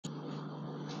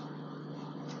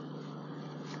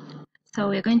So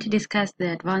we're going to discuss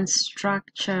the advanced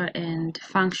structure and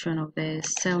function of the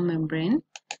cell membrane.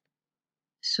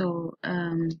 So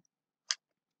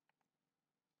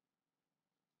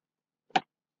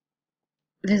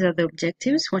these are the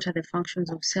objectives. What are the functions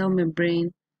of cell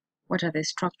membrane? What are the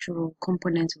structural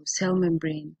components of cell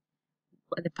membrane?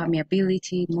 The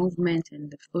permeability, movement,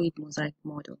 and the fluid mosaic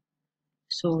model.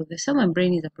 So the cell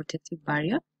membrane is a protective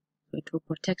barrier. So it will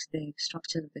protect the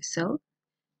structure of the cell.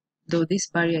 Though this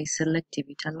barrier is selective,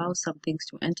 it allows some things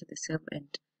to enter the cell and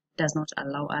does not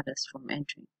allow others from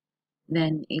entering.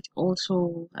 Then it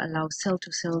also allows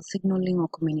cell-to-cell signaling or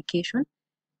communication,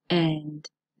 and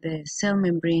the cell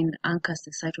membrane anchors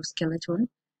the cytoskeleton,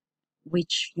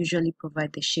 which usually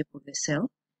provide the shape of the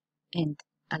cell and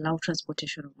allow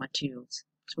transportation of materials.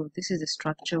 So this is the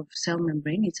structure of cell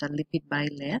membrane. It's a lipid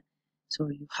bilayer. So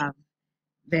you have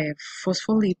the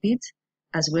phospholipids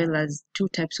as well as two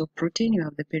types of protein. You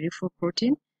have the peripheral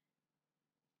protein,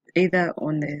 either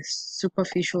on the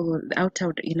superficial or the outer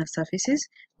or the inner surfaces,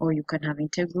 or you can have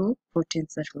integral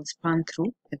proteins that will span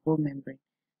through the whole membrane.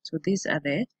 So these are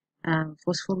the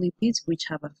phospholipids, which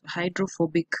have a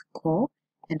hydrophobic core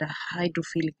and a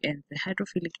hydrophilic end. The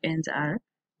hydrophilic ends are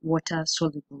water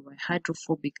soluble, while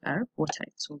hydrophobic are water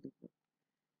insoluble.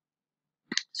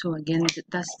 So again,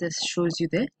 this shows you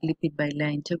the lipid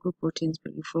bilayer: integral proteins,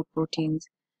 peripheral proteins,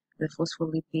 the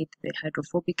phospholipid, the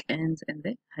hydrophobic ends, and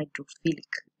the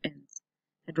hydrophilic ends.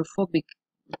 Hydrophobic,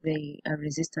 they are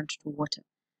resistant to water.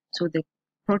 So the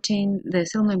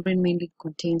cell membrane mainly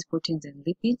contains proteins and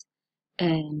lipids,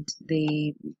 and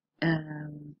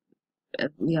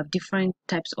we have different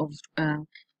types of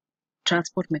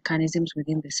transport mechanisms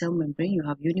within the cell membrane. You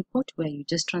have uniport, where you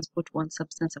just transport one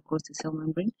substance across the cell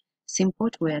membrane;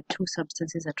 symport, where two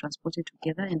substances are transported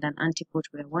together; and an antiport,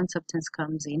 where one substance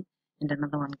comes in and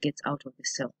another one gets out of the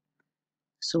cell.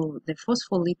 So the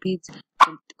phospholipids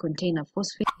contain a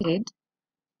phosphate,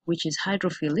 which is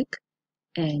hydrophilic,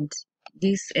 and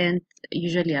these ends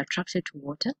usually are attracted to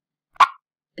water.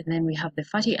 And then we have the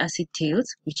fatty acid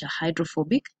tails, which are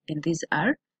hydrophobic, and these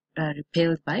are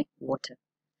repelled by water.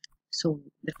 So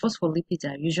the phospholipids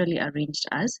are usually arranged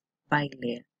as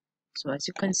bilayer. So as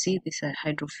you can see, these are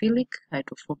hydrophilic,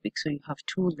 hydrophobic. So you have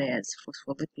two layers,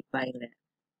 phospholipid bilayer.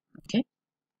 Okay.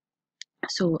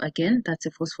 So again, that's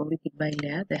a phospholipid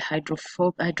bilayer, the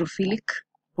hydrophilic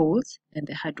poles and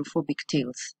the hydrophobic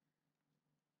tails.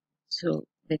 So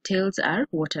the tails are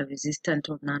water resistant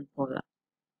or non-polar,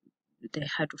 the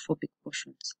hydrophobic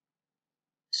portions.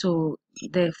 So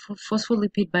the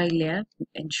phospholipid bilayer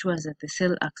ensures that the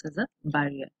cell acts as a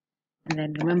barrier. And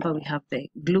then remember, we have the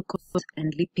glucose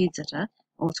and lipids that are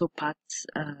also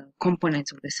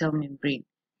components of the cell membrane.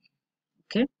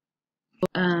 Okay.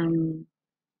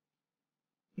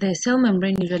 The cell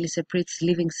membrane usually separates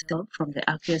living cell from the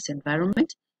aqueous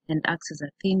environment and acts as a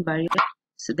thin barrier.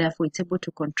 So therefore, it's able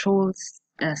to control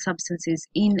substances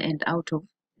in and out of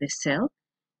the cell.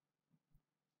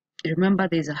 Remember,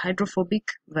 there's a hydrophobic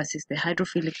versus the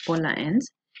hydrophilic polar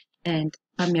ends, and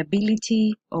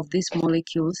permeability of these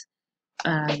molecules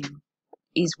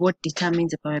is what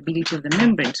determines the permeability of the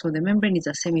membrane. So the membrane is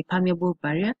a semi-permeable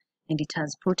barrier, and it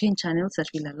has protein channels that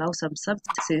will allow some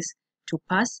substances to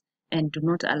pass and do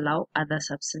not allow other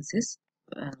substances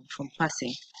from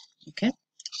passing. Okay,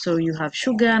 so you have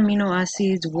sugar, amino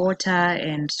acids, water,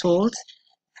 and salt,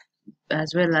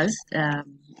 as well as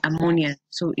ammonia.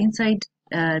 So inside,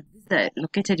 these are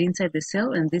located inside the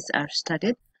cell, and these are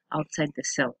studied outside the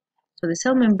cell. So the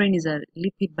cell membrane is a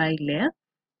lipid bilayer,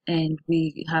 and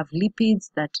we have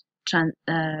lipids that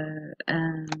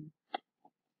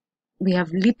we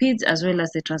have lipids as well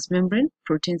as the transmembrane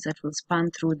proteins that will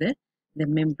span through the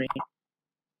membrane.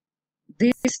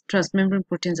 These transmembrane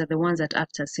proteins are the ones that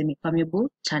act as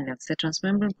semi-permeable channels. The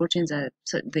transmembrane proteins are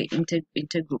the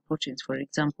integral proteins, for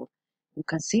example. You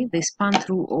can see they span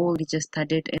through all we just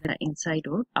studied, either inside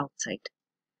or outside.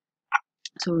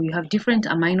 So you have different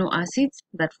amino acids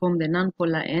that form the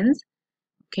non-polar ends.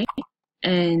 Okay,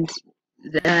 and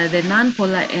the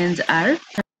non-polar ends are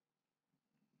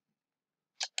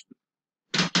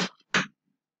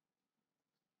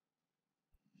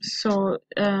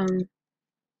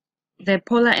the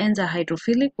polar ends are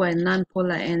hydrophilic, while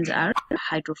non-polar ends are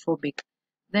hydrophobic.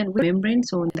 Then with membrane,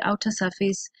 so on the outer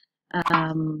surface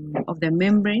of the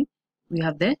membrane, we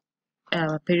have the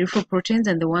peripheral proteins,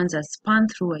 and the ones that span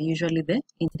through are usually the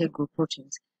integral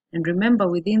proteins. And remember,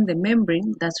 within the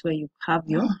membrane, that's where you have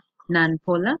your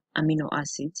non-polar amino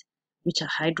acids, which are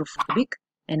hydrophobic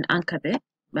and anchor the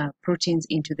proteins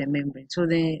into the membrane. So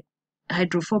the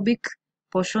hydrophobic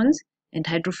portions and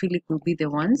hydrophilic will be the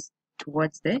ones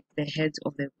towards the heads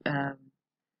of the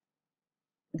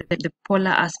the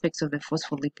polar aspects of the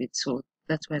phospholipids. So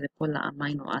that's where the polar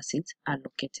amino acids are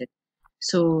located.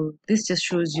 So this just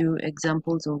shows you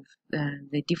examples of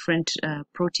the different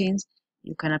proteins.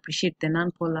 You can appreciate the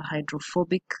nonpolar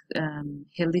hydrophobic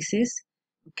helices.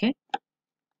 Okay.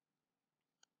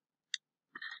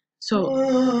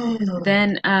 So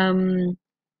then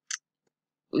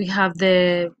we have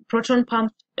the proton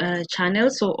pump channel.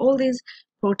 So all these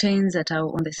proteins that are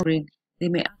on the screen, they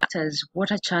may act as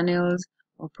water channels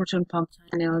or proton pump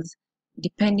channels,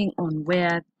 depending on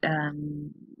where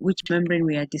which membrane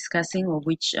we are discussing or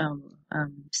which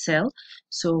cell.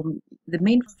 So the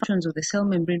main functions of the cell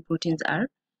membrane proteins are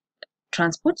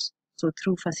transport. So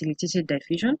through facilitated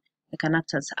diffusion, they can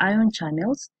act as ion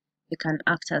channels. They can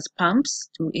act as pumps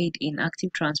to aid in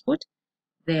active transport.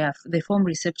 They form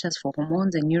receptors for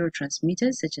hormones and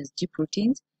neurotransmitters such as G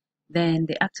proteins. Then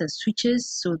they act as switches,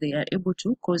 so they are able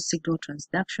to cause signal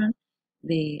transduction.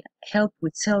 They help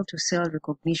with cell-to-cell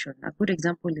recognition. A good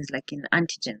example is like in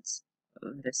antigens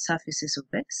on the surfaces of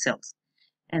the cells.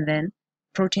 And then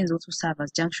proteins also serve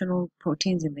as junctional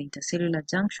proteins in the intercellular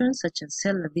junctions, such as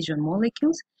cell adhesion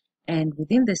molecules. And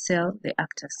within the cell, they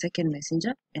act as second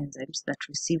messenger enzymes that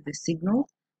receive the signal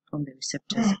from the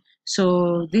receptors.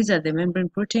 So these are the membrane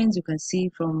proteins. You can see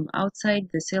from outside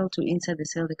the cell to inside the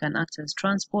cell, they can act as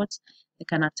transports, they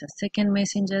can act as second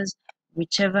messengers,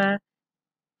 whichever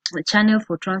the channel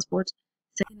for transport,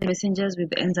 second messengers with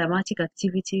enzymatic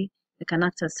activity. They can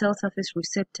act as cell surface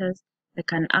receptors, they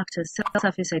can act as cell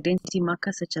surface identity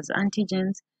markers such as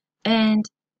antigens, and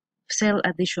cell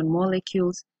adhesion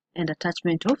molecules, and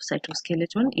attachment of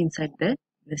cytoskeleton inside the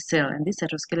cell. And this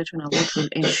cytoskeleton are what will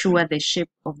ensure the shape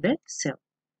of the cell.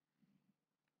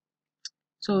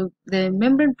 So the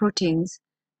membrane proteins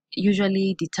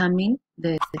usually determine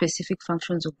the specific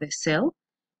functions of the cell.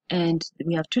 And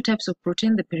we have two types of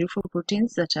protein, the peripheral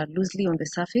proteins that are loosely on the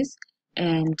surface,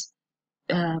 and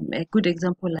a good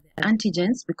example are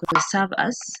antigens because they serve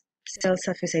as cell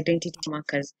surface identity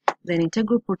markers. Then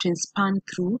integral proteins span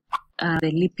through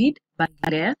the lipid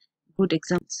bilayer. Good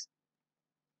examples.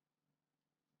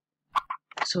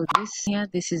 So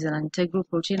this is an integral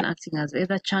protein acting as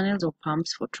either channels or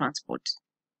pumps for transport.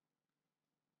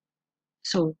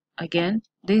 So again,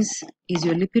 this is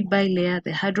your lipid bilayer,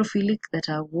 the hydrophilic that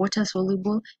are water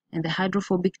soluble, and the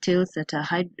hydrophobic tails that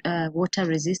are water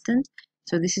resistant.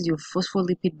 So this is your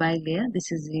phospholipid bilayer.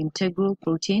 This is the integral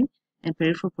protein, and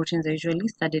peripheral proteins are usually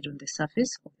studied on the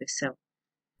surface of the cell.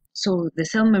 So the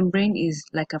cell membrane is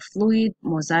like a fluid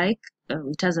mosaic.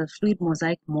 It has a fluid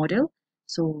mosaic model.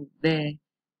 So the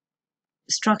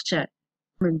structure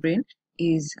membrane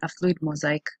is a fluid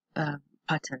mosaic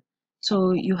pattern.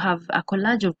 So you have a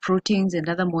collage of proteins and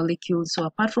other molecules. So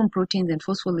apart from proteins and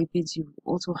phospholipids, you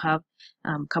also have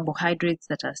carbohydrates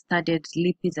that are studied,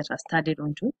 lipids that are studied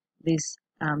onto this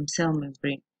cell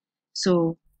membrane.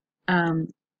 So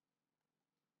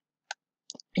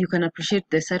you can appreciate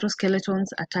the cytoskeletons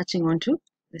attaching onto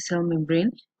the cell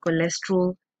membrane,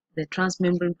 cholesterol, the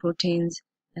transmembrane proteins,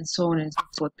 and so on and so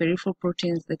forth, peripheral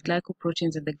proteins, the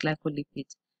glycoproteins, and the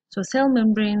glycolipids. So cell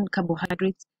membrane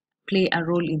carbohydrates play a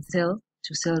role in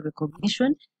cell-to-cell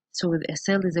recognition. So a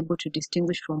cell is able to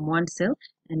distinguish from one cell,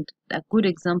 and a good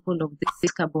example of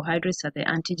these carbohydrates are the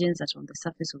antigens that are on the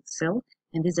surface of the cell,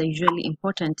 and these are usually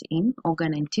important in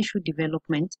organ and tissue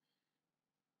development,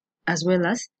 as well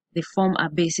as they form a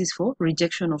basis for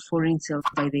rejection of foreign cells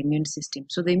by the immune system.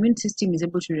 So the immune system is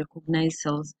able to recognize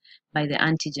cells by the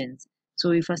antigens.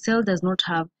 So if a cell does not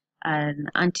have an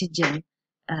antigen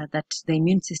that the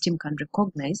immune system can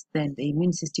recognize, then the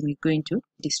immune system is going to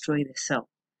destroy the cell.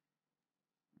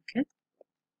 Okay.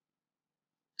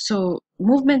 So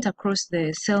movement across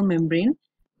the cell membrane,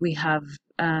 we have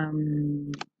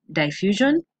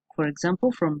diffusion, for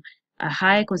example, from a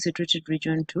high concentrated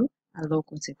region to a low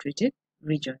concentrated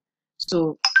region.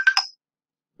 So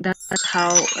that's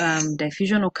how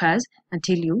diffusion occurs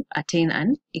until you attain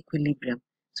an equilibrium.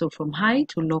 So from high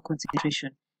to low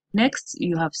concentration. Next,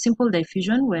 you have simple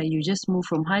diffusion, where you just move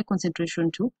from high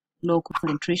concentration to low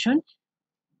concentration.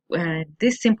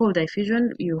 This simple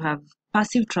diffusion, you have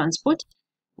passive transport,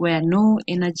 where no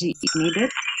energy is needed.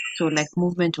 So like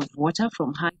movement of water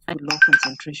from high to low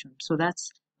concentration. So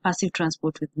that's passive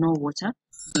transport with no water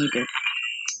needed.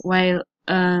 While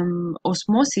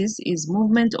osmosis is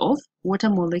movement of water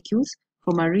molecules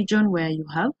from a region where you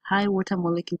have high water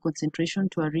molecule concentration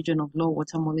to a region of low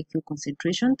water molecule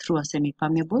concentration through a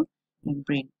semi-permeable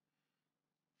membrane.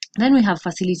 Then we have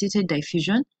facilitated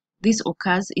diffusion. This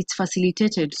occurs, it's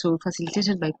facilitated, so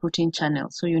facilitated by protein channel.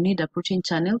 So you need a protein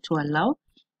channel to allow,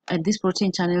 and these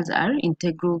protein channels are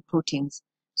integral proteins.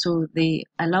 So they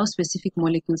allow specific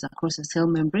molecules across a cell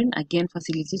membrane. Again,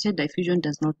 facilitated diffusion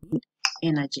does not need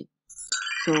energy.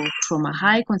 So from a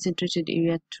high concentrated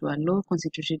area to a low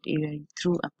concentrated area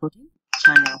through a protein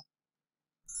channel.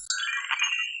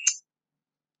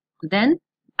 Then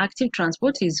active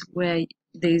transport is where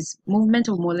there is movement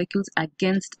of molecules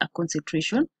against a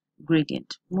concentration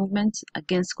gradient. Movement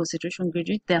against concentration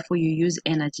gradient, therefore you use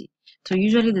energy. So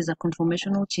usually there's a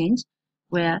conformational change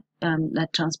where that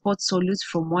transports solutes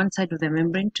from one side of the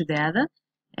membrane to the other,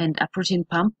 and a protein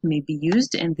pump may be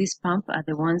used, and these pumps are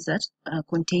the ones that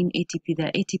contain ATP. They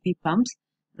are ATP pumps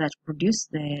that produce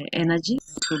the energy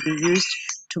that will be used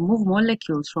to move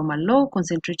molecules from a low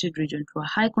concentrated region to a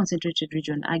high concentrated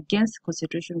region against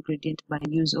concentration gradient by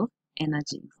use of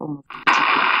energy in form of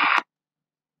ATP.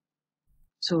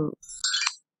 So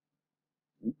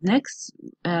next,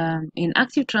 in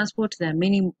active transport, there are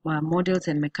many models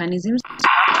and mechanisms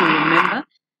to remember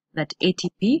that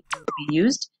ATP will be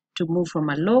used to move from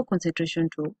a low concentration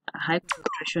to a high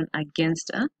concentration against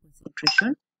a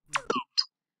concentration gradient.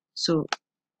 So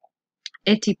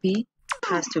ATP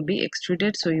has to be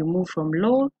extruded, so you move from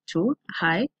low to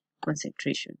high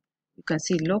concentration. You can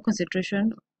see low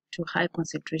concentration to high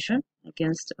concentration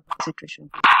against a concentration.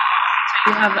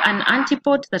 You have an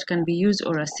antipode that can be used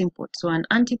or a sympode. So an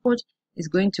antipode is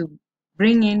going to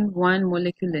bring in one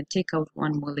molecule and take out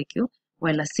one molecule,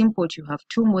 while a sympode you have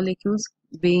two molecules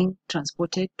being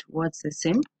transported towards the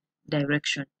same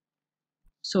direction.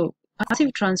 So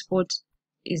passive transport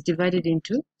is divided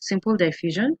into simple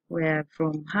diffusion, where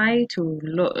from high to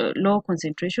low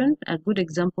concentration. A good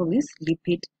example is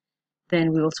lipid.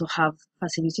 Then we also have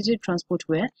facilitated transport,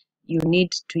 where you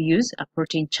need to use a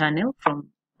protein channel from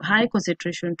high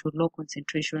concentration to low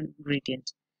concentration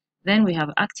gradient. Then we have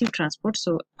active transport.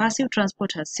 So passive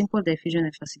transport has simple diffusion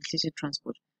and facilitated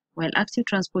transport, while active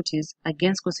transport is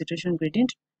against concentration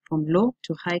gradient from low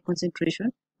to high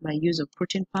concentration by use of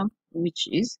protein pump, which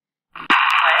is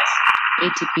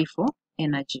ATP for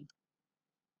energy.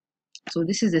 So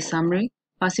this is the summary.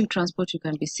 Passive transport, you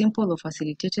can be simple or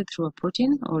facilitated through a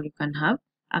protein, or you can have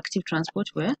active transport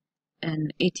where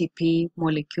an ATP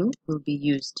molecule will be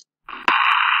used.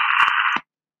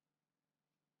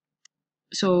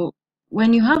 So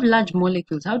when you have large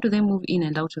molecules, how do they move in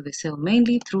and out of the cell?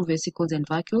 Mainly through vesicles and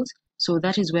vacuoles. So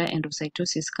that is where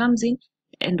endocytosis comes in.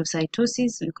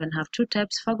 Endocytosis, you can have two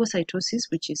types: phagocytosis,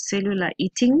 which is cellular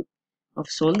eating of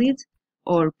solids,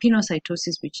 or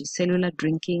pinocytosis, which is cellular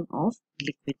drinking of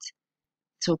liquids.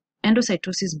 So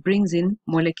endocytosis brings in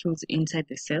molecules inside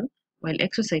the cell, while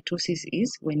exocytosis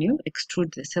is when you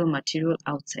extrude the cell material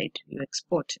outside. You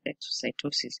export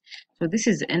exocytosis. So this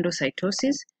is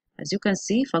endocytosis. As you can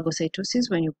see, phagocytosis,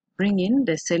 when you bring in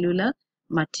the cellular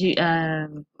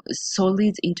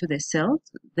solids into the cell,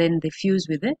 then they fuse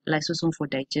with the lysosome for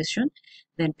digestion.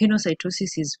 Then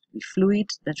pinocytosis is fluid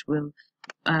that will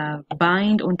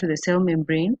bind onto the cell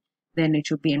membrane, then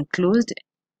it will be enclosed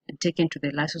and taken to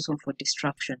the lysosome for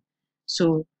destruction.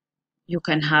 So you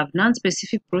can have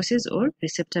non-specific process or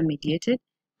receptor-mediated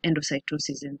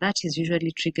endocytosis, and that is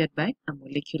usually triggered by a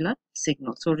molecular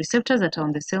signal. So receptors that are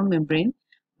on the cell membrane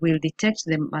will detect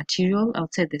the material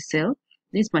outside the cell.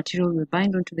 This material will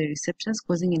bind onto the receptors,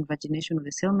 causing invagination of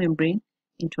the cell membrane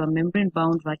into a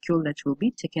membrane-bound vacuole that will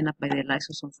be taken up by the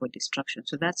lysosome for destruction.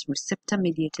 So that's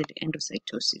receptor-mediated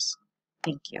endocytosis.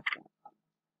 Thank you.